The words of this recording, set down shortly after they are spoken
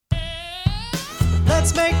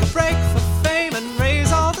Let's make a break for fame and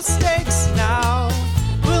raise all the stakes now.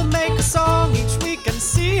 We'll make a song each week and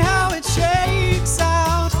see how it shakes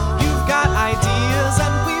out. You've got ideas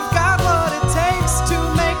and we've got what it takes to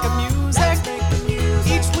make a music.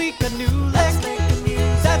 Each week a new lick.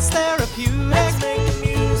 That's therapeutic.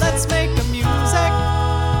 Let's make a music.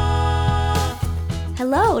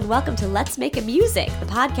 Hello and welcome to Let's Make a Music, the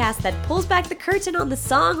podcast that pulls back the curtain on the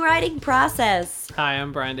songwriting process. Hi,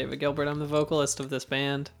 I'm Brian David Gilbert. I'm the vocalist of this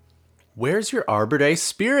band. Where's your Arbor Day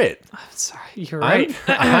spirit? I'm sorry, you're right.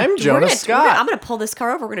 I'm Jonas Scott. I'm going to pull this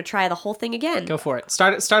car over. We're going to try the whole thing again. Go for it.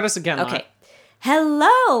 Start us again. Okay. Laura.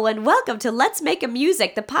 Hello and welcome to Let's Make a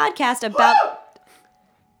Music, the podcast about...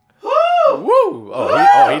 Woo!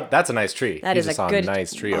 That's a nice tree. That He is just a saw good-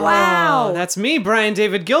 nice tree. Wow. Oh, that's me, Brian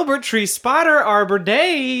David Gilbert, Tree Spotter, Arbor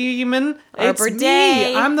Dayman. Arbor It's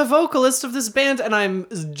Day. me. I'm the vocalist of this band, and I'm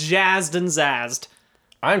jazzed and zazzed.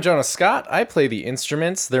 I'm Jonas Scott. I play the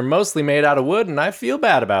instruments. They're mostly made out of wood, and I feel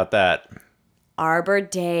bad about that. Arbor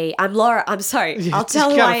Day. I'm Laura. I'm sorry. I'll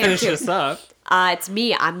tell you you who I gotta am finish too. this up. It's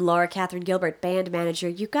me. I'm Laura Catherine Gilbert, band manager.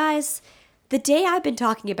 You guys, the day I've been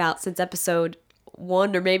talking about since episode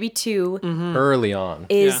 1 or maybe 2 Early on.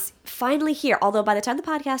 is finally here. Although by the time the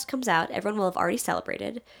podcast comes out, everyone will have already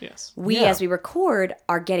celebrated. Yes. We, Yeah. as we record,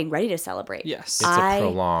 are getting ready to celebrate. Yes. It's a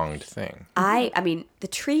prolonged thing. I mean, the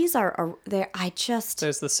trees are there.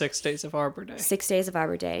 There's the 6 days of Arbor Day. 6 days of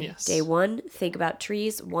Arbor Day. Yes. Day 1, think about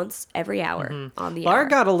trees once every hour on the Laura hour.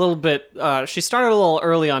 got a little bit, she started a little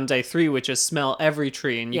early on day 3, which is smell every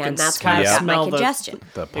tree, and you Yeah, can and that's kind why I of got my smell congestion.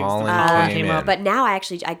 The pollen pollen came came in. up. But now I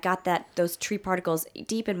got those tree particles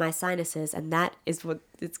deep in my sinuses, and that is what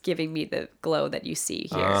it's giving me the glow that you see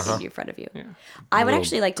here in front of you. I would Little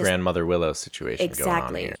actually like to Grandmother Willow situation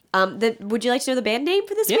exactly. going on here. Would you like to know the band name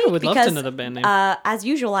for this Yeah, week? we'd love to know the band name. As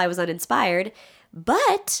usual, I was uninspired,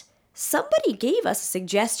 but somebody gave us a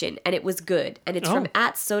suggestion, and it was good. And it's from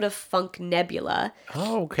 @SodaFunkNebula.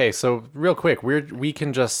 Oh, okay. So real quick, we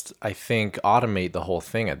can just, I think, automate the whole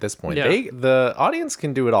thing at this point. Yeah. The audience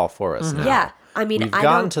can do it all for us now. Yeah, I mean, We've I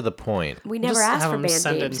gotten don't. to the point, We never Just asked have for them band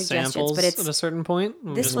send name in suggestions, samples but at a it's certain point.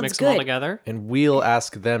 We'll this just one's mix them all good. together. and we'll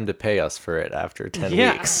ask them to pay us for it after 10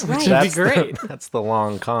 Yeah, weeks. which would be That's great. That's the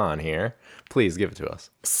long con here. Please give it to us.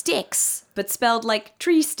 sticks, but spelled like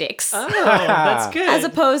tree sticks, Oh, that's good. as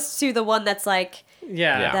opposed to the one that's like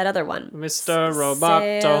yeah. that other one. Mr.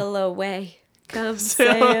 Roboto. Sail away. Come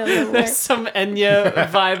sail away. There's some Enya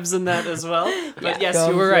vibes in that as well. But yes,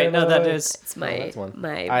 you were right. No, that is. It's my That's one.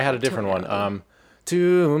 my. I had a different one. tonality.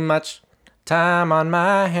 Too much time on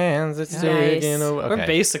my hands. It's Nice. taking away. We're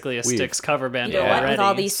basically a Styx cover band You know what? already. With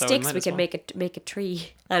all these so sticks, might we as can well. make a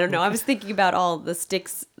tree. I don't know. I was thinking about all the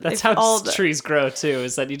sticks. That's if how all the- trees grow too.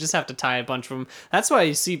 Is that you just have to tie a bunch of them. That's why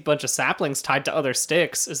you see a bunch of saplings tied to other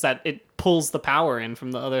sticks. Is that it pulls the power in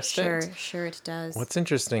from the other sticks. Sure it does. What's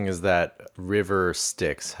interesting is that river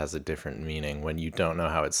Styx has a different meaning when you don't know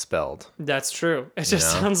how it's spelled. That's true. It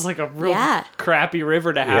just know? sounds like a real Yeah. crappy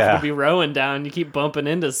river to have Yeah. to be rowing down. You keep bumping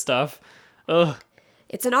into stuff. Ugh.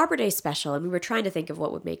 It's an Arbor Day special, and we were trying to think of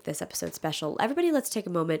what would make this episode special. Everybody, let's take a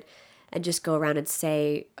moment and just go around and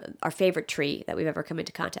say our favorite tree that we've ever come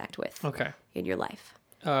into contact with Okay. in your life.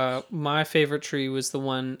 My favorite tree was the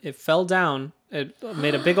one, it fell down. It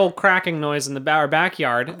made a big old cracking noise in our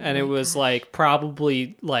backyard, and it was like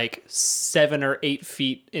probably like 7 or 8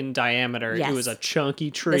 feet in diameter. Yes. It was a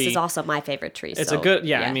chunky tree. This is also my favorite tree. It's so, a good,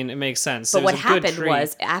 I mean, it makes sense. But It was what a good happened tree.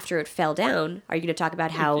 was after it fell down. Are you going to talk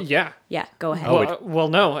about how? Yeah. Yeah. Go ahead. Oh, Well,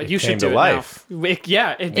 no, you should came do to it life. now.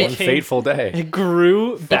 It One became fateful day. It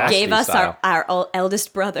grew back. Basti Gave us style. our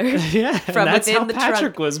eldest brother. Yeah, from and that's within how the Patrick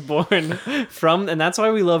trunk. was born from, and that's why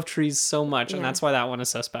we love trees so much, and that's why that one is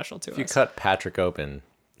so special to If you us. cut Patrick open,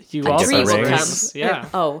 You A also tree will come. rings. Yeah.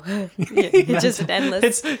 Oh, it's just an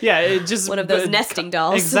endless. It just One of those nesting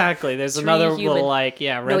dolls. Exactly. There's Tree another human. little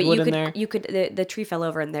redwood you in could there. you could the tree fell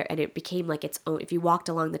over in there and it became like its own. If you walked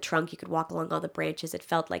along the trunk, you could walk along all the branches. It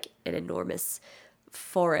felt like an enormous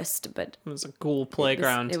forest, but It was a cool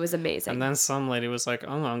playground. it was amazing. And then some lady was like,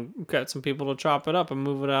 "I'm gonna get some people to chop it up and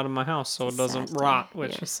move it out of my house so it doesn't Sad story. rot."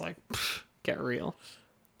 Which Yeah. is like, get real.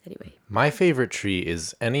 Anyway, my favorite tree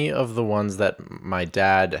is any of the ones that my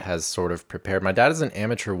dad has sort of prepared. My dad is an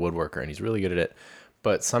amateur woodworker and he's really good at it.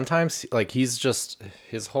 But sometimes, like, his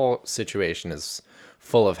whole situation is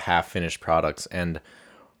full of half-finished products, and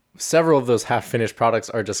several of those half-finished products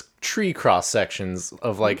are just tree cross-sections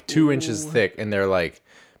of, like, 2 inches thick, and they're, like,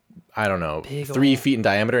 I don't know, 3 feet in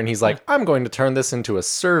diameter, and he's like, I'm going to turn this into a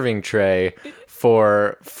serving tray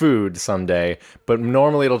for food someday, but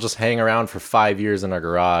normally it'll just hang around for 5 years in our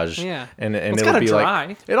garage. Yeah. And It's it'll gotta be dry.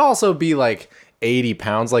 like, it'll also be like 80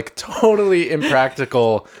 pounds, like totally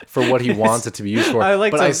impractical for what he wants it to be used for.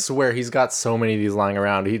 I swear he's got so many of these lying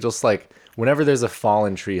around. He just like, whenever there's a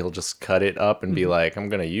fallen tree, he'll just cut it up and be like, I'm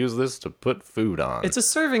going to use this to put food on. It's a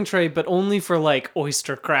serving tray, but only for like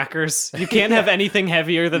oyster crackers. You can't have anything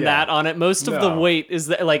heavier than that on it. Most of the weight is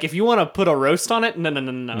that, like, if you want to put a roast on it, no.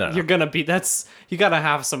 You're going to be, you got to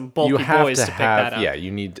have some bulky boys to pick that up. Yeah, you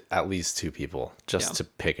need at least 2 people just to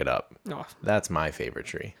pick it up. Oh. That's my favorite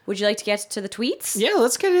tree. Would you like to get to the tweets? Yeah,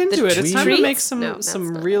 let's get into it. It's time to make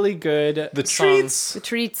some really good The songs. treats. The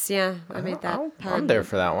treats, yeah. I made that pun I'm there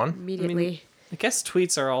for that one. immediately. I guess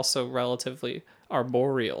tweets are also relatively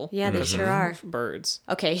arboreal. Yeah, they sure are. Birds.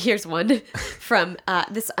 Okay, here's one from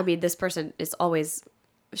this. I mean, this person is always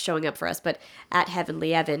showing up for us, but at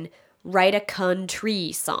Heavenly Evan, write a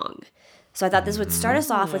country song. So I thought this would start us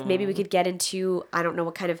off with, maybe we could get into, I don't know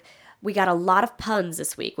what kind of, we got a lot of puns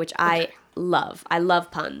this week, which I love. I love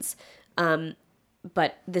puns.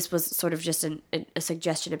 But this was sort of just a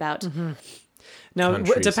suggestion about... Now,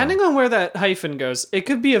 depending on where that hyphen goes, it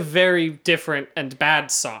could be a very different and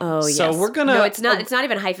bad song. Oh, yes. So we're gonna... No, it's not. It's not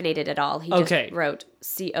even hyphenated at all. He just wrote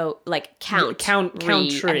C-O, like count, country,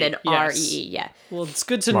 and then R-E-E, yeah. Well, it's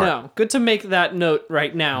good to know. Good to make that note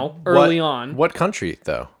right now, early on. What country,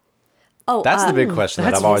 though? Oh, that's the big question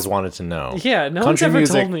that I've always wanted to know. Yeah, no one's ever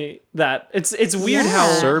told me that. It's weird how...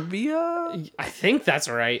 Serbia? I think that's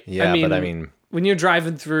right. Yeah, but I mean... When you're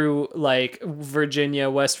driving through, like, Virginia,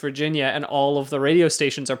 West Virginia, and all of the radio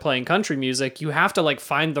stations are playing country music, you have to, like,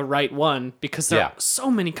 find the right one because there are so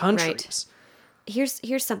many countries. Right.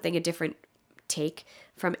 Here's something, a different take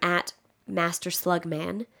from at Master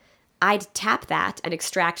Slugman. I'd tap that and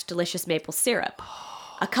extract delicious maple syrup.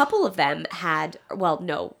 A couple of them had, well,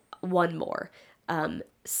 no, one more,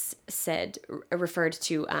 referred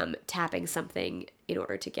to tapping something in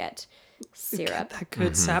order to get syrup. That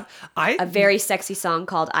good sap. A very sexy song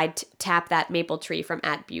called I'd Tap That Maple Tree from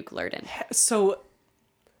at Buke Lurden. So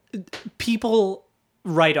people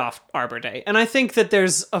write off Arbor Day. And I think that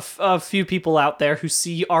there's a few people out there who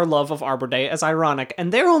see our love of Arbor Day as ironic,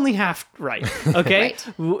 and they're only half right, okay?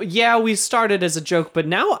 Right. Yeah, we started as a joke, but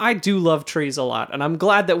now I do love trees a lot, and I'm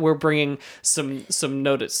glad that we're bringing some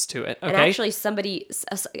notice to it, okay? And actually somebody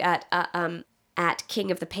at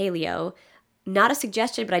King of the Paleo, not a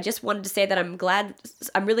suggestion, but I just wanted to say that I'm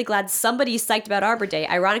really glad somebody's psyched about Arbor Day,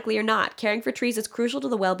 ironically or not. Caring for trees is crucial to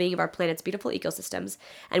the well-being of our planet's beautiful ecosystems,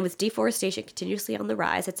 and with deforestation continuously on the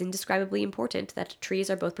rise, it's indescribably important that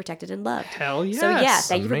trees are both protected and loved. Hell yes. So yeah,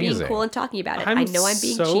 thank you for being Amazing. cool and talking about it. I'm I know I'm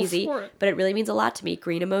being so cheesy, for it. but it really means a lot to me.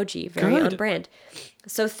 Green emoji, very Good. on brand.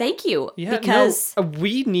 So thank you, Yeah, because...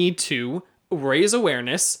 we need to raise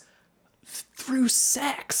awareness through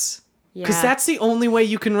sex. Because Yeah. that's the only way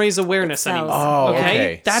you can raise awareness It sells. anymore. Oh, Yeah.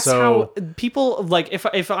 okay. That's So- how people, like,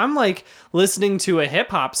 if I'm like listening to a hip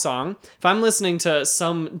hop song, if I'm listening to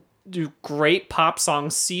some great pop song,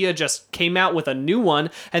 Sia just came out with a new one,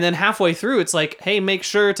 and then halfway through it's like, hey, make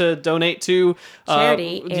sure to donate to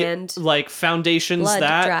Charity and like foundations blood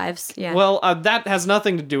that drives, yeah. Well, that has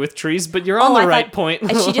nothing to do with trees, but you're on the I right thought- point.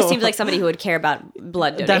 And she just seems like somebody who would care about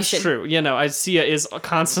blood donation. That's true. You know, Sia is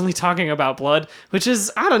constantly talking about blood, which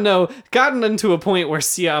is, I don't know, gotten into a point where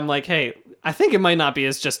Sia, I'm like, hey, I think it might not be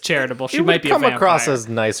as just charitable. She It might would be a come vampire. across as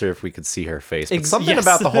nicer if we could see her face. But something yes,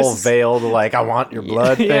 about the whole this is- veiled, like, I want your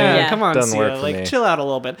blood thing. Yeah, come on, doesn't Sia. work for Like, me. chill out a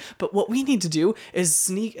little bit. But what we need to do is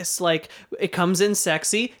sneak. It's like, it comes in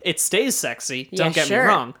sexy, it stays sexy. Yeah, Don't get sure. me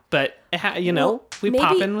wrong. But, you know, Well, we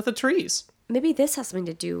pop maybe- in with the trees. Maybe this has something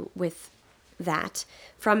to do with that.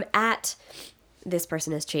 From at... This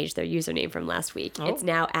person has changed their username from last week. Oh. It's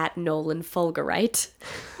now at Nolan Fulgerite,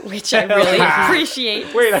 which I really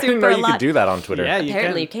appreciate. Wait, I didn't know super a you lot. could do that on Twitter. Yeah, you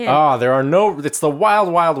Apparently can. you can. Oh, there are no... It's the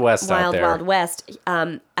wild, wild west out Wild there. Wild West.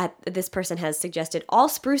 This person has suggested all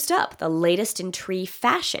spruced up, the latest in tree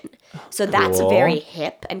fashion. So that's Cool. very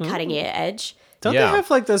hip and cutting edge. Don't Yeah. they have,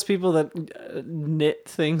 like, those people that knit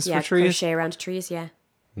things Yeah, for trees? crochet around trees. Yeah,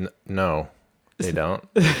 No, they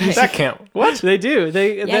don't. That can't... What? They do.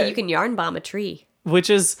 yeah. You can yarn bomb a tree. Which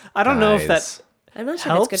is, I don't know if Nice. that... I'm not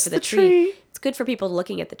sure Helps that's good for the the tree. tree. It's good for people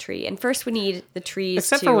looking at the tree. And first, we need the trees.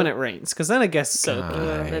 Except to... for when it rains, because then it gets soaked.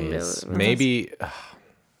 Nice. Maybe...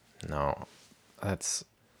 no. That's...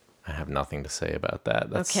 I have nothing to say about that.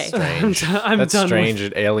 That's Okay. strange. I'm That's done strange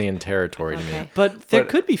alien territory to me. Okay. But there But-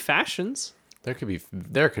 could be fashions. There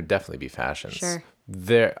could definitely be fashions. Sure.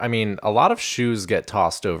 I mean, a lot of shoes get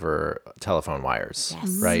tossed over telephone wires,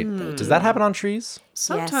 Yes, right? Does that happen on trees?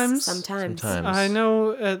 Sometimes. Yes, sometimes. I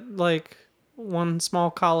know at, like, one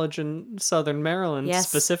small college in southern Maryland, Yes.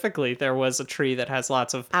 specifically, there was a tree that has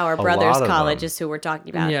lots of... Our lot brothers' of college them. is who we're talking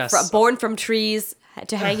about. Yes. Born from trees,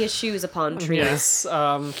 to hang his shoes upon trees. Yes.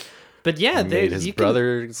 But yeah, Made his you can-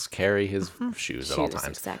 brothers carry his shoes at all Shoes,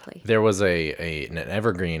 times. exactly. There was an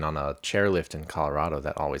evergreen on a chairlift in Colorado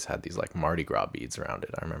that always had these like Mardi Gras beads around it.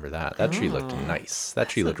 I remember that. That tree looked nice. That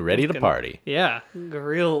tree looked ready to party. Yeah,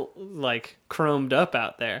 real like chromed up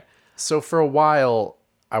out there. So for a while,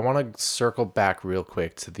 I want to circle back real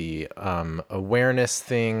quick to the awareness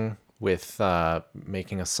thing with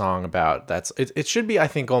making a song about it should be, I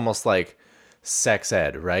think, almost like sex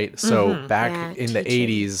ed, right? So back Yeah, in the teaching.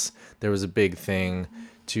 80s, there was a big thing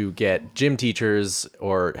to get gym teachers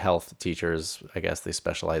or health teachers, I guess they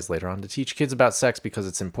specialize later on, to teach kids about sex because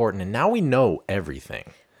it's important. And now we know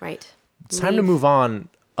everything. Right. It's time to move on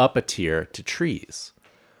up a tier to trees.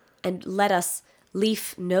 And let us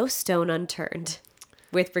leave no stone unturned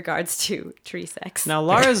with regards to tree sex. Now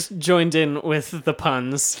Lara's joined in with the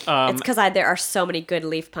puns. It's because there are so many good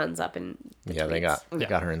leaf puns up in the Yeah, they tweets.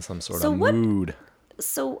 got her in some sort So of what- mood.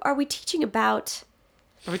 So are we teaching about...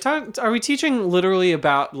 Are we teaching literally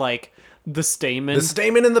about like the stamen? The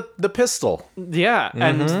stamen and the pistol. Yeah,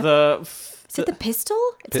 and the Is it the pistol?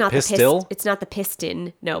 It's Pi- not pistil? the It's not the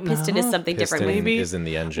piston. No, piston is something different. Piston Maybe- is in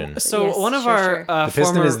the engine. so Yes, one of sure, our sure. The piston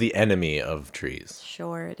former, is the enemy of trees.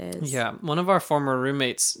 Sure it is. yeah, one of our former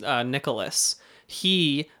roommates, Nicholas.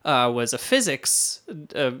 He was a physics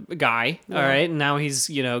guy, all right. Now he's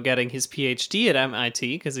getting his PhD at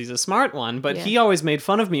MIT because he's a smart one. But Yeah. he always made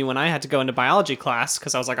fun of me when I had to go into biology class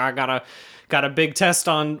because I was like, I got a big test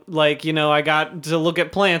on I got to look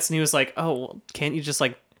at plants, and he was like, oh, well, can't you just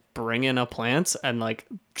like bring in a plant and like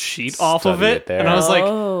cheat off of Study it? it there. And I was like,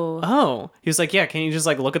 Oh. oh. He was like, yeah, can you just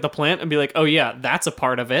like look at the plant and be like, oh yeah, that's a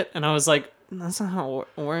part of it? And I was like, that's not how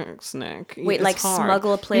it works, Nick. Wait, It's like hard.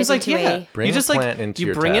 smuggle a He plant was like, into yeah. a... Bring You a just plant like into you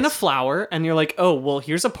your bring in a test. flower and you're like, oh well,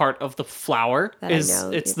 here's a part of the flower That I is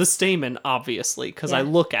know. it's the stamen, obviously, because I Yeah.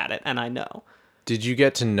 look at it and I know. Did you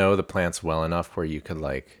get to know the plants well enough where you could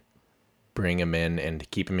like bring them in and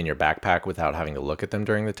keep them in your backpack without having to look at them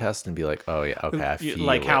during the test and be like, oh yeah, okay, I feel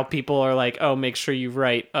Like how it. people are like, oh, make sure you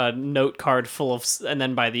write a note card full of, and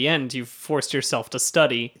then by the end you've forced yourself to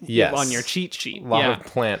study Yes. on your cheat sheet. A lot yeah. of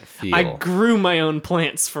plant feel. I grew my own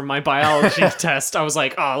plants for my biology test. I was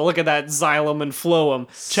like, oh, look at that xylem and phloem.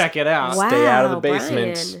 Check it out. Wow. Stay out of the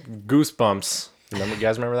basement. Brian. Goosebumps. You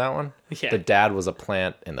guys remember that one? Yeah. The dad was a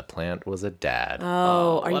plant and the plant was a dad.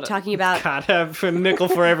 Oh, are you what a- talking about... God, I have a nickel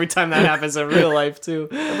for every time that happens in real life too.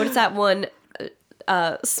 What is that one?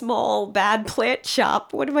 Small bad plant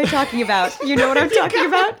shop. What am I talking about? You know what I'm talking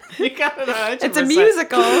about? You got it. 100%. It's a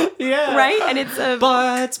musical, Yeah. right? And it's a...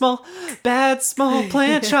 But small, bad small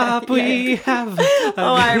plant shop we have.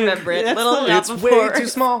 Oh, I remember it. Little It's Shop way before. too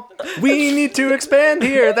small. We need to expand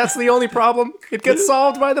here. That's the only problem. It gets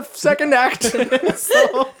solved by the second act.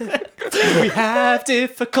 We have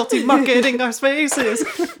difficulty marketing our spaces.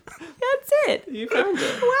 That's it. You found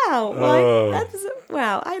it. Wow. Oh.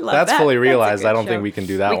 Wow. I love That's that. fully That's a realized. good I don't show. think we can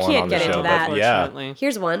do that We one can't on the get into show. that. But yeah. Unfortunately.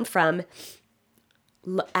 Here's one from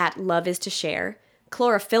at Love is to Share.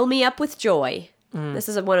 Chlorophyll me up with joy. This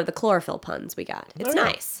is one of the chlorophyll puns we got. It's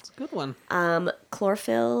nice. Good one.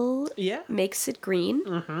 Chlorophyll Yeah. makes it green.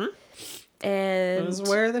 Mm-hmm. And This is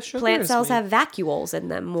where the sugar plant is cells made. have vacuoles in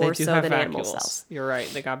them more They do so have than animal vacuoles. cells. You're right.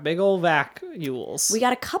 They got big old vacuoles. We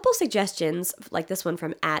got a couple suggestions, like this one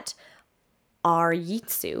from at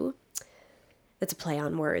Aryitsu. That's a play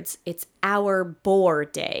on words. It's our boar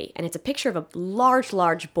day, and it's a picture of a large,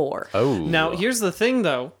 large boar. Oh. Now, here's the thing,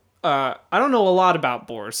 though. I don't know a lot about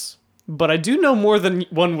boars, but I do know more than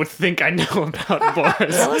one would think I know about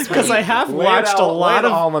boars. Because I have watched a lot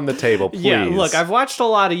of... all on the table, please. Yeah, look, I've watched a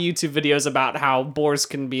lot of YouTube videos about how boars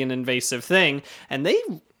can be an invasive thing, and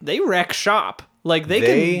they wreck shop. Like, they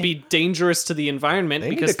can be dangerous to the environment They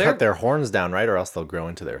need because to cut their horns down, right, or else they'll grow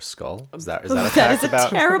into their skull. Is that a That fact is a about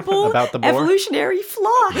terrible about the boar? evolutionary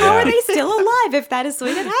flaw. How are they still alive if that is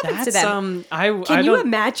something that happens to That's them? I Can you don't.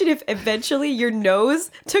 imagine if eventually your nose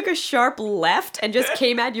took a sharp left and just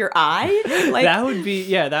came at your eye? Like That would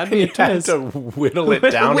be that'd be a You had twist. to whittle it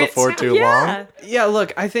down Wit- before too yeah. long. Yeah,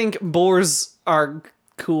 look, I think boars are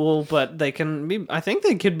cool, but they can be. I think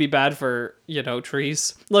they could be bad for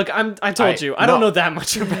trees. Look, I told you, I don't no. know that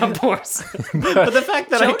much about boars, but the fact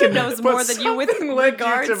that I Jonah can knows more than you with Something led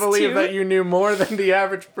regards you to believe to... that you knew more than the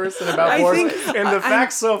average person about I boars, think- and the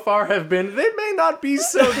facts so far have been they may not be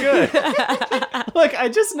so good. look. I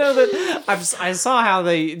just know that I saw how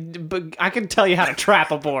they. But I can tell you how to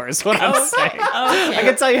trap a boar. Is what I'm saying. I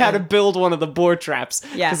can tell you how to build one of the boar traps.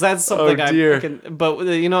 Yeah. because that's something Oh, I dear. can. But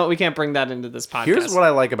you know what? We can't bring that into this podcast. Here's what I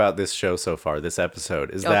like about this show so far, this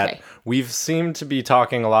episode, is that Okay. we've seem to be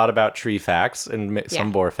talking a lot about tree facts and some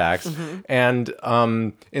Yeah. boar facts, and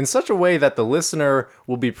in such a way that the listener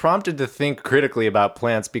will be prompted to think critically about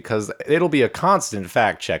plants because it'll be a constant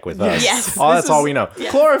fact check with us. Yes. That's all we know.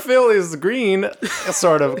 Chlorophyll is green,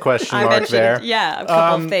 sort of question I mark mentioned, there. a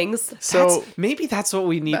couple of things. So Maybe that's what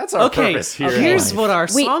we need. That's our purpose here in Here's life. what our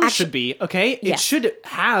Wait, song actually- should be, okay? It Yeah. should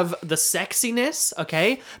have the sexiness,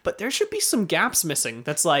 okay? But there should be some gaps missing.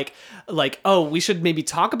 That's like, oh, we should maybe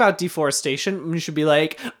talk about deforestation. We should be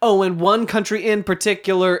like, oh, and one country in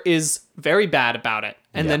particular is very bad about it.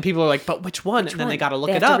 And then people are like, but which one? And then they got to look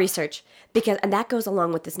They it have to up. research and that goes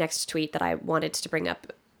along with this next tweet that I wanted to bring up,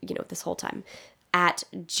 this whole time. At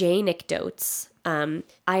Janecdotes, I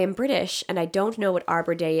am British and I don't know what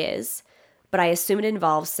Arbor Day is, but I assume it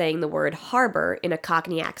involves saying the word harbor in a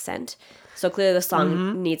Cockney accent. So clearly the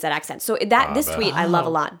song needs that accent. So this tweet I love a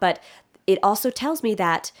lot, but it also tells me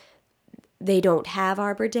that they don't have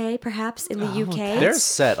Arbor Day, perhaps, in the UK. they're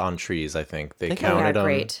set on trees, I think. They are counted them.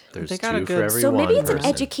 great. There's They 2 got a for good- every So maybe one it's an person.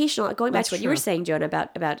 educational. Going back That's to what you were true. saying, Jonah,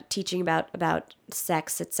 about teaching about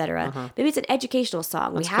sex, etc. Maybe it's an educational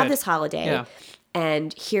song. We have good. this holiday, Yeah.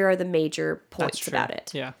 and here are the major points That's true. about it.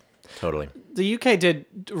 Yeah. Totally. The UK did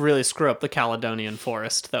really screw up the Caledonian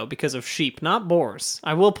forest though because of sheep, not boars.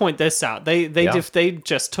 I will point this out. They Yeah. they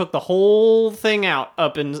just took the whole thing out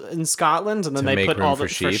up in Scotland and then To they make put room all for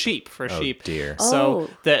the sheep? for Oh, sheep. dear. So Oh.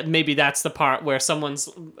 that maybe that's the part where someone's,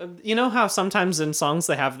 you know how sometimes in songs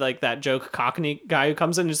they have like that joke Cockney guy who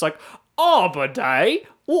comes in and is like, Arbor Day?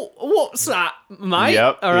 What's that, mate?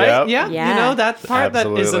 Yep, All right. yep. Yeah. Yeah. You know that part that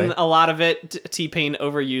Absolutely. isn't a lot of it. T-Pain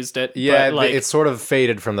overused it. Yeah, but, like, it's sort of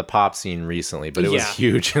faded from the pop scene recently, but it was Yeah.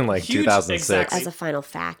 huge in like Huge, 2006. exactly. As a final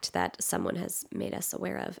fact that someone has made us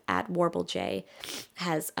aware of, at Warble J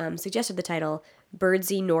has suggested the title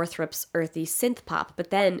Birdsey Northrop's Earthy Synth Pop,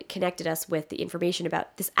 but then connected us with the information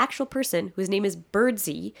about this actual person whose name is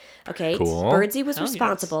Birdsey. Okay, Cool. Birdsey was Oh, yes.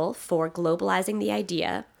 responsible for globalizing the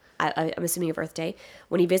idea. I'm assuming of Earth Day,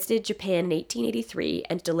 when he visited Japan in 1883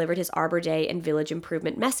 and delivered his Arbor Day and Village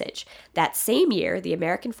Improvement message. That same year, the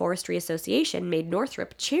American Forestry Association made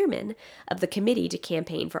Northrop chairman of the committee to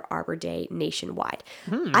campaign for Arbor Day nationwide.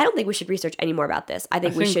 I don't think we should research any more about this. I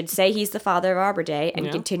think we should say he's the father of Arbor Day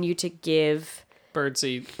and continue to give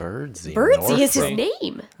Birdsey. Birdsey. Birdsey is his Northrop.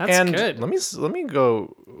 name. That's And good. let me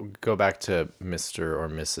go back to Mr. or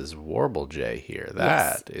Mrs. Warble J here.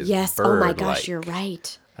 That is yes. Oh my bird-like. gosh, you're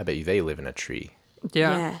right. I bet you they live in a tree.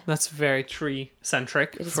 Yeah, Yeah. that's very tree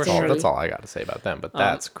centric is for very- sure. That's all I got to say about them, but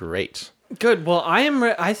that's great. Good. Well,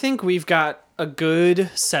 I think we've got a good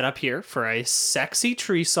setup here for a sexy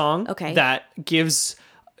tree song. Okay. That gives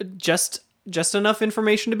just enough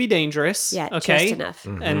information to be dangerous. Yeah, Okay. just enough.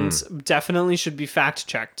 And definitely should be fact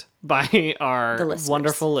checked by our The listeners.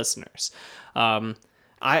 wonderful listeners. I'm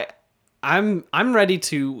ready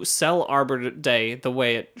to sell Arbor Day the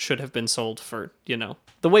way it should have been sold for,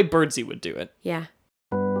 the way Birdsey would do it. Yeah.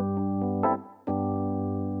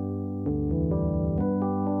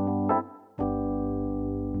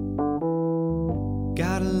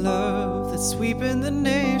 Got a love that's sweeping the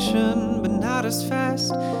nation, but not as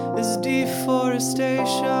fast as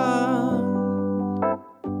deforestation.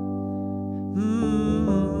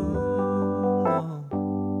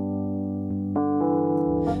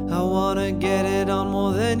 I wanna get it on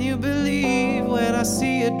more than you believe. When I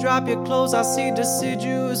see you drop your clothes, I see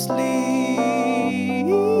deciduous leaves.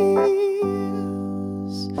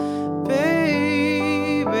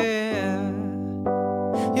 Baby,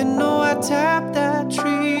 you know I tap that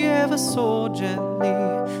tree ever so gently.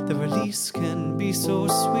 The release can be so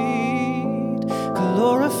sweet.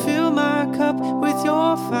 Chlorophyll my cup with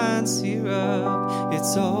your fine syrup.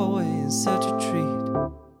 It's always such a treat.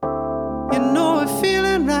 You know we're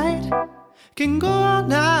feeling right. Can go all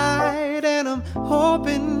night, and I'm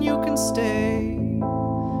hoping you can stay.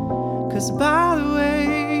 'Cause by the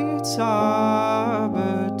way, it's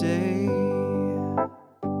Arbor Day.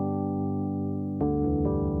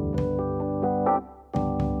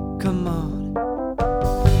 Come on.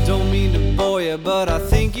 Don't mean to bore you, but I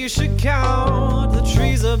think you should count. The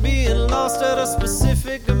trees are being lost at a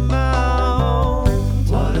specific amount.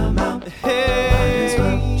 What amount? Hey,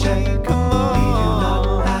 come on. We do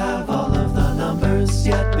not have all of the numbers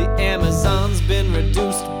yet. The Amazon's been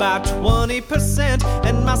reduced by 20%,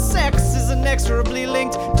 and my sex is inexorably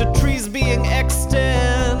linked to trees being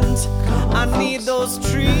extant. I need those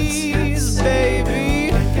trees,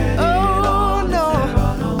 baby. Oh no.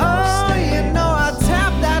 Oh, you know I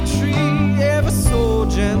tap that tree ever so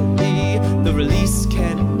gently. The release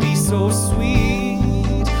can be so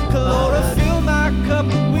sweet. Chlorophyll my cup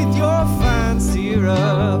with your fine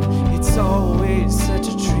syrup. It's always such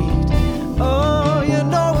a treat.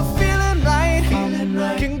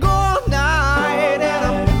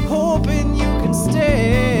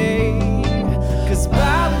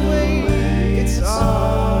 the way, it's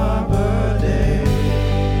Arbor Day.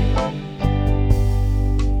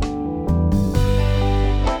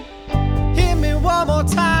 Hit me one more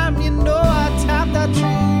time, you know I tapped that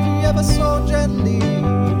tree ever so gently.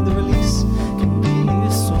 The release can be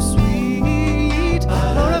so sweet.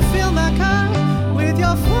 Wanna fill my cup with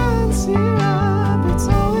your friends syrup. It's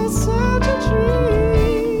always such a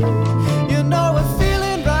treat. You know we're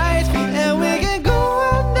feeling right, and we can go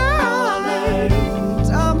all night.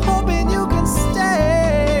 I'm hoping you can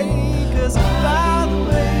stay, 'cause by the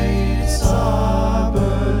way, it's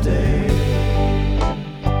Arbor Day.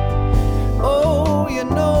 Oh, you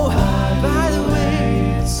know, by the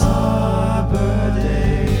way, it's Arbor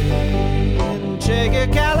Day. And check your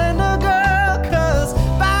calendar, girl, 'cause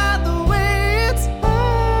by the way, it's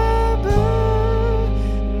Arbor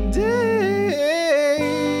Day.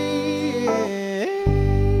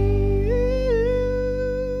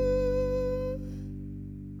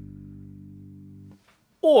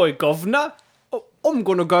 Oi, governor. I'm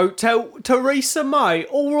gonna go tell Theresa May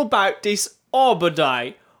all about this Arbor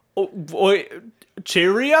Day. Oi,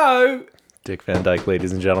 cheerio. Dick Van Dyke,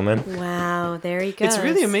 ladies and gentlemen. Wow, there he goes. It's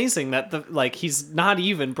really amazing that he's not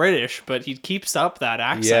even British, but he keeps up that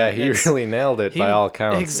accent. Yeah, he It's- really nailed it by all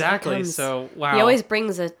accounts. Exactly. Comes- So wow. He always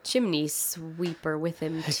brings a chimney sweeper with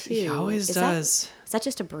him too. He always Is does. Is that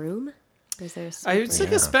just a broom? Or is there a It's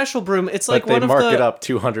like a special broom. It's But like they one of mark the it up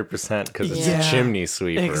 200% because it's Yeah. a chimney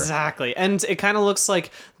sweeper. Exactly. And it kind of looks like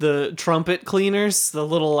the trumpet cleaners, the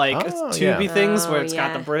little like Oh, tubey yeah. things where Oh, it's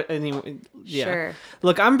got yeah. the yeah. Sure.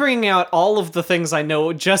 Look, I'm bringing out all of the things I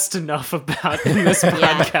know just enough about in this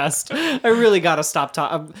podcast. I really got to stop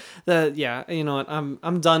talking. Yeah, you know what?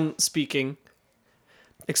 I'm done speaking.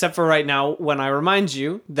 Except for right now, when I remind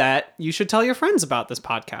you that you should tell your friends about this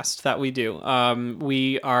podcast that we do.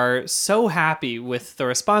 We are so happy with the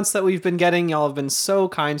response that we've been getting. Y'all have been so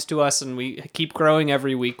kind to us, and we keep growing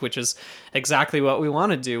every week, which is exactly what we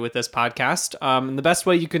want to do with this podcast. And the best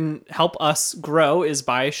way you can help us grow is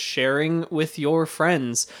by sharing with your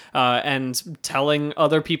friends and telling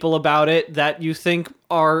other people about it that you think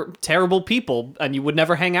are terrible people and you would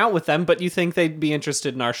never hang out with them, but you think they'd be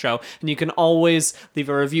interested in our show. And you can always leave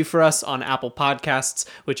a review for us on Apple Podcasts,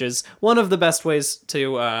 which is one of the best ways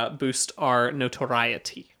to boost our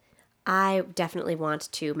notoriety. I definitely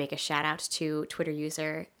want to make a shout out to Twitter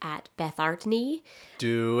user at BethArtney.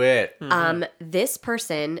 Do it. This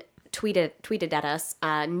person tweeted at us,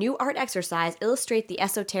 new art exercise, illustrate the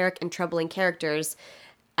esoteric and troubling characters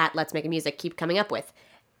at Let's Make a Music keep coming up with.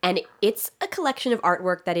 And it's a collection of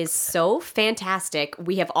artwork that is so fantastic.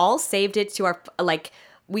 We have all saved it to our,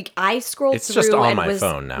 I scrolled It's through just on and my was,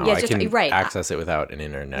 phone now. Yeah, I just, can right. access it without an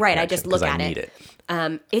internet Right, I connection just look 'cause at I it. need it.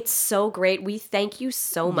 It's so great. We thank you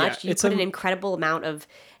so much. You it's put a- an incredible amount of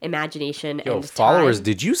imagination Yo, and followers, time.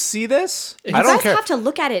 did you see this? You I don't guys care. have to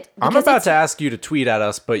look at it. I'm because about it's- to ask you to tweet at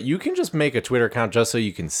us, but you can just make a Twitter account just so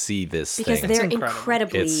you can see this because thing. they're incredible.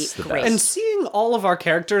 incredibly It's the great. best. And seeing all of our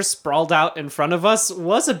characters sprawled out in front of us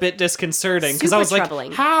was a bit disconcerting because I Super was like,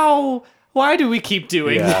 troubling. why do we keep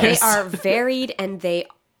doing Yeah. They this? are varied and they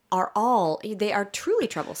are truly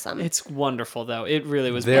troublesome. It's wonderful though. It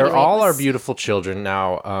really was. They're Anyway, all it our was- beautiful children.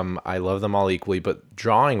 Now, I love them all equally, but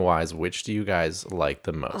drawing wise, which do you guys like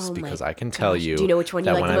the most? Oh my Because I can tell gosh. you, Do you know which one you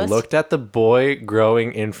that like when the I most? looked at the boy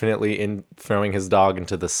growing infinitely in throwing his dog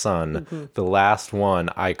into the sun, Mm-hmm. the last one,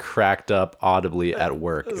 I cracked up audibly at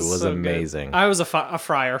work. It was So good. amazing. I was a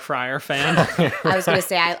Friar fan. I was gonna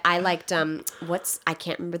say I liked I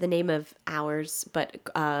can't remember the name of ours, but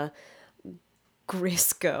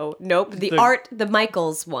Grisco. Nope. The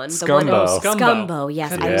Michaels one. The one Scumbo. Scumbo.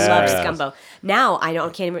 Yes, I Yes. love Scumbo. Now I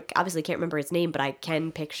obviously can't remember his name, but I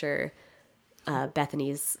can picture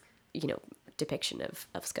Bethany's depiction of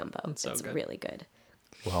Scumbo. so It's good. really good.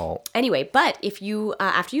 Well, Anyway, but if you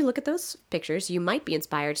after you look at those pictures, you might be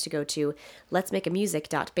inspired to go to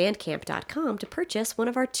letsmakeamusic.bandcamp.com to purchase one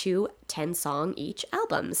of our 2 10-song each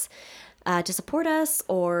albums to support us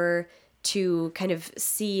or to kind of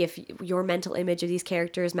see if your mental image of these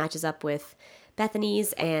characters matches up with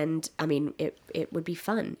Bethany's. And I mean, it would be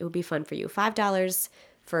fun. It would be fun for you. $5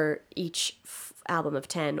 for each album of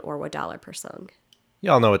 10 or $1 per song.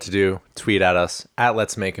 y'all know what to do. Tweet at us at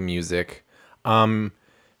Let's Make a Music.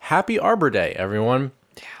 Happy Arbor Day, everyone.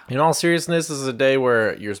 In all seriousness, this is a day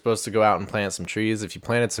where you're supposed to go out and plant some trees. If you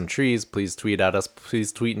planted some trees, please tweet at us.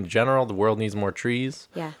 Please tweet in general. The world needs more trees.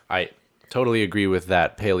 Yeah. I totally agree with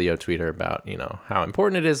that paleo tweeter about, how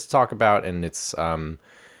important it is to talk about, and it's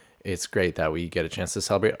great that we get a chance to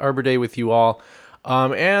celebrate Arbor Day with you all.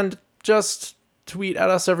 And just tweet at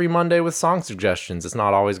us every Monday with song suggestions. It's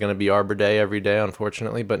not always going to be Arbor Day every day,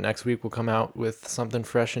 unfortunately, but next week we'll come out with something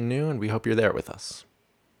fresh and new, and we hope you're there with us.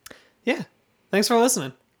 Yeah. Thanks for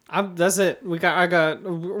listening. That's it. We're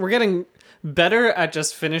getting better at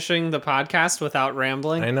just finishing the podcast without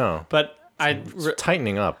rambling. I know. But It's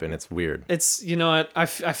tightening up, and it's weird. it's, you know what? I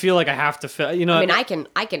feel like I have to fill, you know. I mean, what?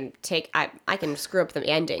 I can screw up the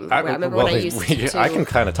ending. I remember when I used to. I can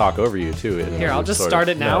kind of talk over you, too. Here, I'll just start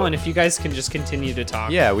it now, and if you guys can just continue to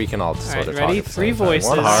talk. Yeah, we can all sort of ready? talk at the 3 same time. voices.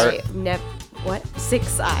 One heart. What?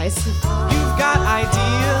 6 eyes. You've got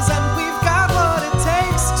ideas and we've got what it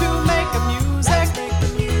takes to make a music.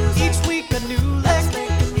 Each week a new lick.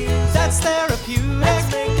 That's therapeutic.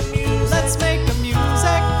 Let's make a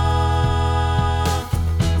music.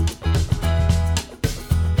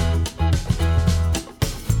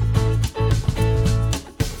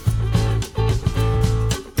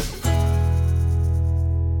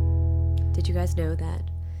 Did you guys know that?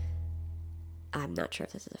 I'm not sure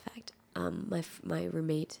if this is a fact. My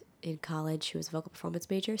roommate in college, who was a vocal performance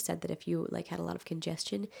major, said that if you like had a lot of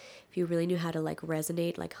congestion, if you really knew how to like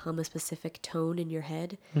resonate, like hum a specific tone in your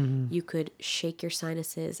head, you could shake your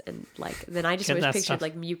sinuses and like. Then I just Get always that pictured stuff.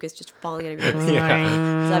 like mucus just falling out of your nose.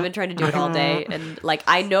 So I've been trying to do it all day, and like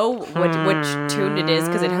I know which tune it is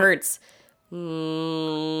because it hurts.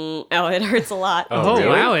 Oh, it hurts a lot. Oh, really?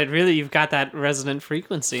 wow. It really, you've got that resonant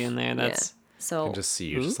frequency in there. Yeah. That's, So I can just see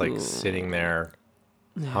you just like sitting there,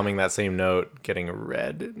 humming that same note, getting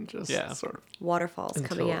red, and just sort of waterfalls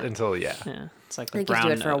coming out. until yeah. It's like I the think you brown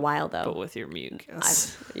do it for a note, while though. but with your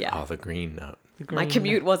mucus. Yeah, oh, the green note. my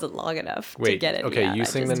commute wasn't long enough to Wait, get it. okay, Yeah, you I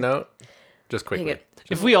sing just- the note, just quickly. it.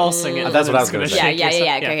 If we all sing it, That's what I was then gonna it's say. Yeah, shake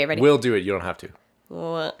yeah. yourself. Okay, ready? We'll do it. You don't have to.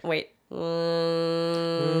 Wait. Oh,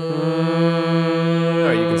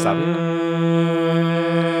 you can stop. Oh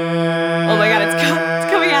my god,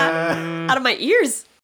 it's coming out of my ears.